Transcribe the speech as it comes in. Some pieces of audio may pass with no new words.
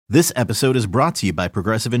This episode is brought to you by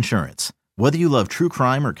Progressive Insurance. Whether you love true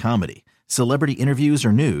crime or comedy, celebrity interviews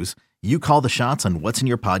or news, you call the shots on what's in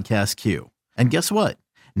your podcast queue. And guess what?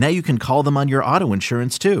 Now you can call them on your auto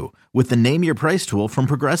insurance too with the Name Your Price tool from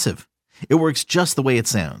Progressive. It works just the way it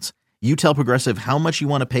sounds. You tell Progressive how much you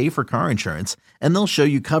want to pay for car insurance, and they'll show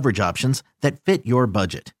you coverage options that fit your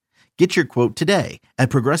budget. Get your quote today at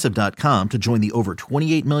Progressive.com to join the over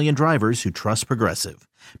 28 million drivers who trust Progressive.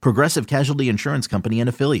 Progressive Casualty Insurance Company and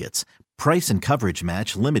Affiliates. Price and coverage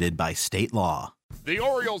match limited by state law. The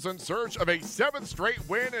Orioles in search of a 7th straight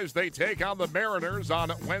win as they take on the Mariners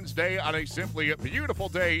on Wednesday on a simply beautiful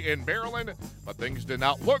day in Maryland. But things did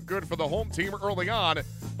not look good for the home team early on.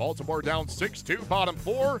 Baltimore down 6-2, bottom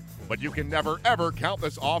 4, but you can never, ever count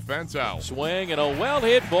this offense out. Swing and a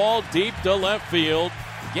well-hit ball deep to left field.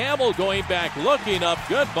 Gamble going back, looking up.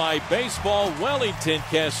 Goodbye baseball. Wellington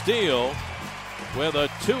Castillo with a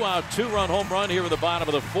 2-out, 2-run home run here in the bottom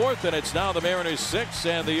of the 4th, and it's now the Mariners 6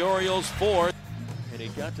 and the Orioles 4. And he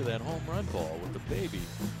got to that home run ball with the baby.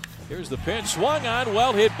 Here's the pitch, swung on,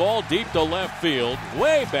 well-hit ball deep to left field.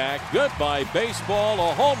 Way back, goodbye baseball,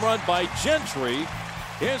 a home run by Gentry.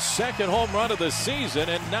 His second home run of the season,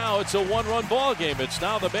 and now it's a 1-run ball game. It's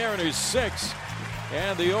now the Mariners 6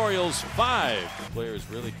 and the Orioles 5. Players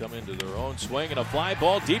really come into their own. Swing and a fly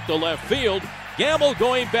ball deep to left field. Gamble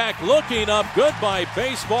going back, looking up. Goodbye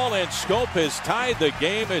baseball, and Schoop has tied the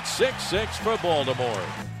game at 6-6 for Baltimore.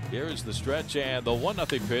 Here's the stretch and the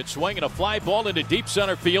 1-0 pitch. Swing and a fly ball into deep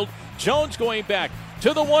center field. Jones going back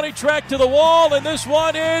to the one-inning track to the wall, and this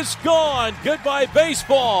one is gone. Goodbye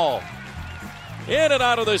baseball. In and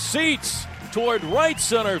out of the seats toward right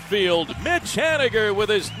center field. Mitch Haniger with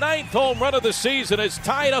his 9th home run of the season has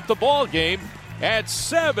tied up the ball game at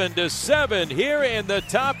 7-7 here in the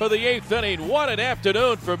top of the 8th inning. What an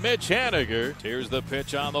afternoon for Mitch Haniger. Here's the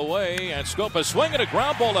pitch on the way, and Scopa swinging a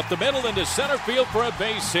ground ball up the middle into center field for a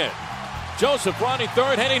base hit. Joseph running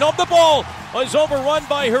third, heading home. The ball was overrun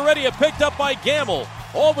by Heredia, picked up by Gamble.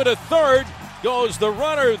 Over to third goes the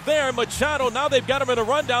runner there, Machado. Now they've got him in a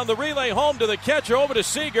rundown. The relay home to the catcher, over to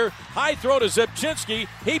Seager. High throw to Zepchinski.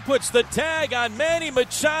 He puts the tag on Manny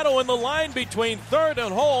Machado in the line between third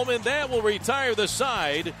and home, and that will retire the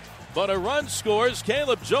side. But a run scores.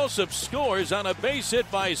 Caleb Joseph scores on a base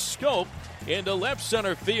hit by Schoop into left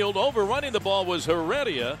center field. Overrunning the ball was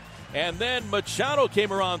Heredia. And then Machado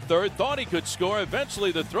came around third, thought he could score.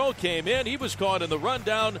 Eventually the throw came in. He was caught in the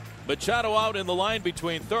rundown. Machado out in the line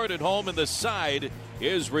between third and home, and the side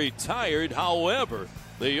is retired. However,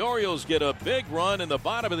 the Orioles get a big run in the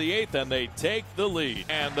bottom of the 8th, and they take the lead.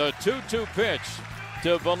 And the 2-2 pitch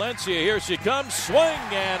to Valencia. Here she comes. Swing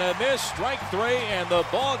and a miss. Strike 3, and the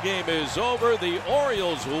ball game is over. The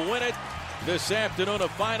Orioles win it this afternoon. A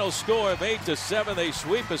final score of 8-7. They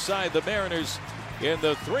sweep aside the Mariners. In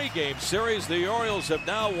the 3-game series, the Orioles have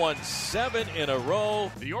now won 7 in a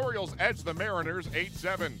row. The Orioles edge the Mariners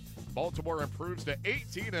 8-7. Baltimore improves to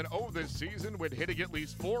 18-0 this season with hitting at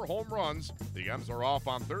least 4 home runs. The M's are off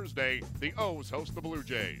on Thursday. The O's host the Blue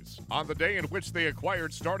Jays. On the day in which they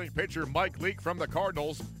acquired starting pitcher Mike Leake from the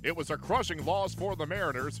Cardinals, it was a crushing loss for the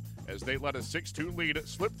Mariners as they let a 6-2 lead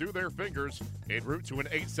slip through their fingers en route to an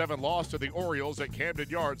 8-7 loss to the Orioles at Camden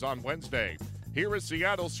Yards on Wednesday. Here is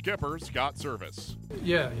Seattle skipper Scott Service.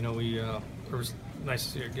 Yeah, it was nice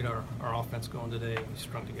to see get our offense going today. We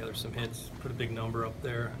strung together some hits, put a big number up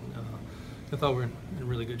there. I thought we were in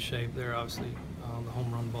really good shape there. Obviously, the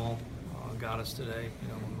home run ball got us today.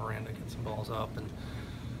 Miranda get some balls up, and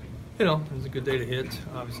it was a good day to hit.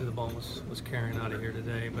 Obviously, the ball was carrying out of here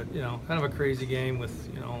today, but kind of a crazy game with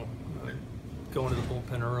going to the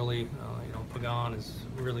bullpen early. Pagan has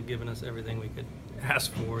really given us everything we could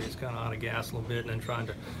ask for. He's kind of out of gas a little bit, and then trying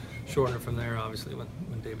to shorten it from there. Obviously, when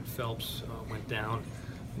David Phelps went down,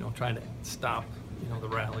 trying to stop the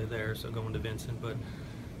rally there. So going to Vincent, but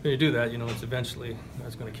when you do that, it's eventually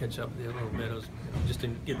it's going to catch up with you a little bit. It was, just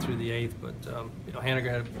didn't get through the 8th, but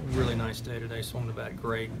Haniger had a really nice day today. Swung the bat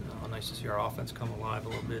great. Nice to see our offense come alive a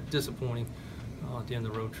little bit. Disappointing at the end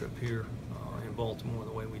of the road trip here in Baltimore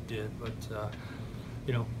the way we did, but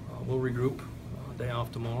we'll regroup. Day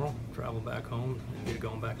off tomorrow, travel back home, and get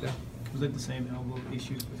going back there. Was it the same elbow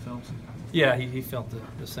issues with Phelps? Yeah, he felt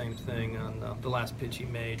the same thing on the last pitch he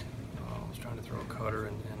made. Was trying to throw a cutter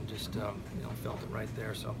and just felt it right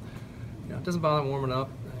there. So it doesn't bother him warming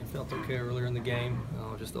up. He felt okay earlier in the game.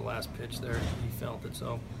 Just the last pitch there, he felt it.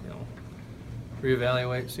 So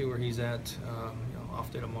reevaluate, see where he's at.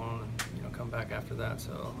 Off day tomorrow, and come back after that.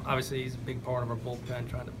 So obviously he's a big part of our bullpen,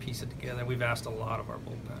 trying to piece it together. We've asked a lot of our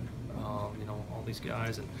bullpen. All these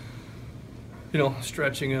guys, and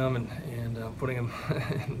stretching them and putting them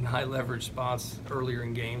in high leverage spots earlier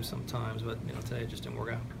in games sometimes. But today it just didn't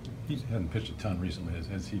work out. He hadn't pitched a ton recently.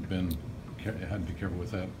 Has he been had to be careful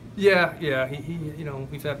with that? Yeah. He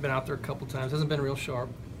we've been out there a couple times. Hasn't been real sharp,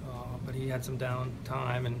 but he had some down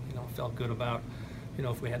time and felt good about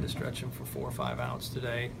if we had to stretch him for 4 or 5 outs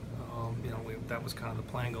today. That was kind of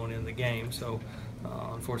the plan going into the game. So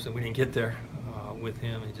unfortunately we didn't get there with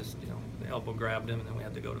him. He just the elbow grabbed him and then we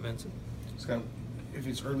had to go to Vincent. Scott, if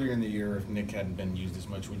it's earlier in the year, if Nick hadn't been used as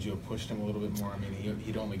much, would you have pushed him a little bit more? I mean,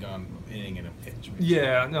 he'd only gone inning and a pitch.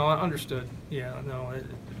 Yeah, no, I understood. Yeah, no,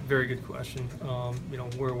 very good question.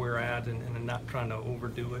 Where we're at and not trying to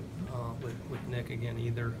overdo it with Nick again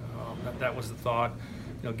either. That was the thought.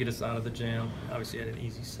 Get us out of the jam. Obviously had an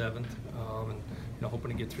easy 7th, and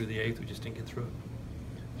hoping to get through the 8th. We just didn't get through it.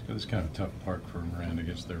 It's kind of a tough park for Miranda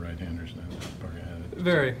against their right-handers now.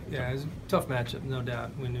 Very, yeah. It was a tough matchup, no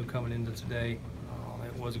doubt. We knew coming into today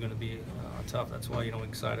it was going to be tough. That's why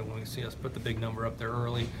excited when we see us put the big number up there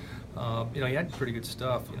early. He had pretty good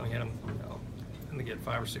stuff. He had him. To get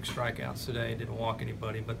 5 or 6 strikeouts today. Didn't walk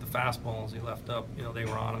anybody, but the fastballs he left up, they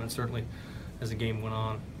were on him. And certainly, as the game went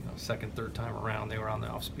on, second, third time around, they were on the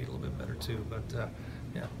off speed a little bit better too. But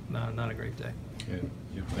not a great day. Yeah,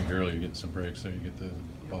 you think earlier you get some breaks there. You get the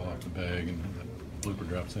ball off the bag and the blooper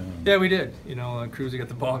drops in. Yeah, we did. Cruzy got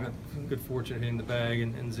the ball, got good fortune hitting the bag,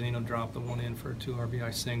 and Zunino dropped the one in for a 2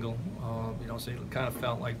 RBI single. So it kind of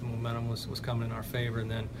felt like the momentum was coming in our favor,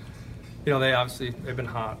 and then. They've been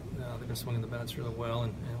hot. They've been swinging the bats really well,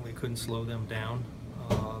 and we couldn't slow them down.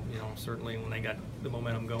 Certainly when they got the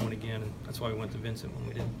momentum going again, and that's why we went to Vincent when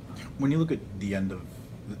we did. When you look at the end of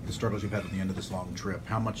the struggles you've had at the end of this long trip,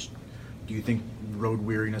 how much do you think road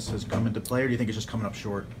weariness has come into play, or do you think it's just coming up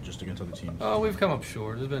short just against other teams? We've come up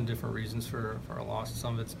short. There's been different reasons for our loss.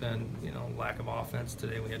 Some of it's been, lack of offense.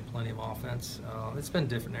 Today we had plenty of offense. It's been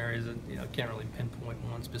different areas that, can't really pinpoint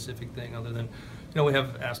one specific thing other than, we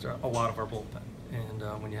have asked a lot of our bullpen. And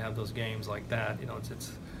when you have those games like that,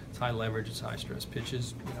 it's high leverage, it's high stress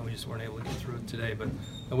pitches. We just weren't able to get through it today. But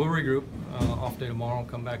we'll regroup. Off day tomorrow,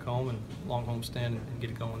 come back home and long homestand and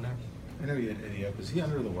get it going there. I know you had Eddie up. Is he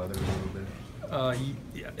under the weather a little bit?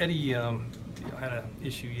 Eddie had an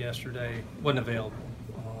issue yesterday. Wasn't available.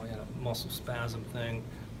 He had a muscle spasm thing.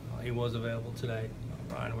 He was available today.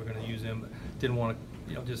 Brian, we're going to use him, but didn't want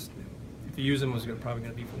to, just if you use him, it was probably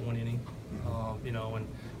going to be for 1 inning, and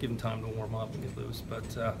give him time to warm up and get loose. But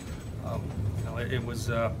it was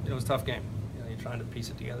a tough game. You're trying to piece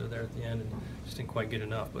it together there at the end, and just didn't quite get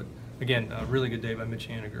enough. But again, a really good day by Mitch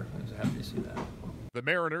Haniger. I was happy to see that. The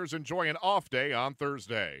Mariners enjoy an off day on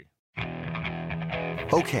Thursday.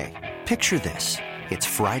 Okay, picture this. It's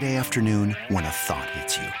Friday afternoon when a thought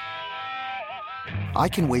hits you. I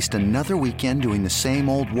can waste another weekend doing the same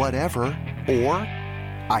old whatever, or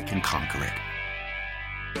I can conquer it.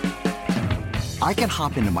 I can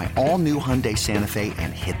hop into my all-new Hyundai Santa Fe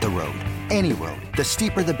and hit the road. Any road. The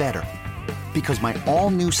steeper, the better. Because my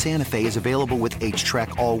all-new Santa Fe is available with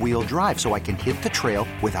H-Track all-wheel drive, so I can hit the trail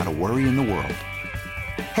without a worry in the world.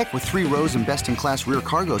 Heck, with 3 rows and best-in-class rear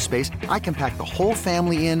cargo space, I can pack the whole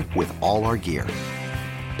family in with all our gear.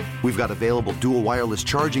 We've got available dual wireless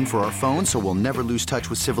charging for our phones, so we'll never lose touch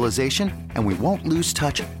with civilization, and we won't lose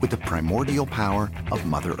touch with the primordial power of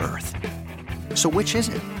Mother Earth. So which is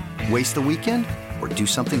it? Waste the weekend or do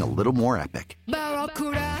something a little more epic?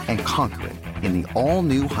 And conquer it in the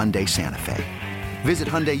all-new Hyundai Santa Fe. Visit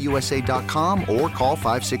HyundaiUSA.com or call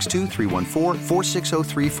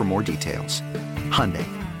 562-314-4603 for more details. Hyundai,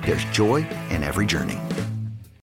 there's joy in every journey.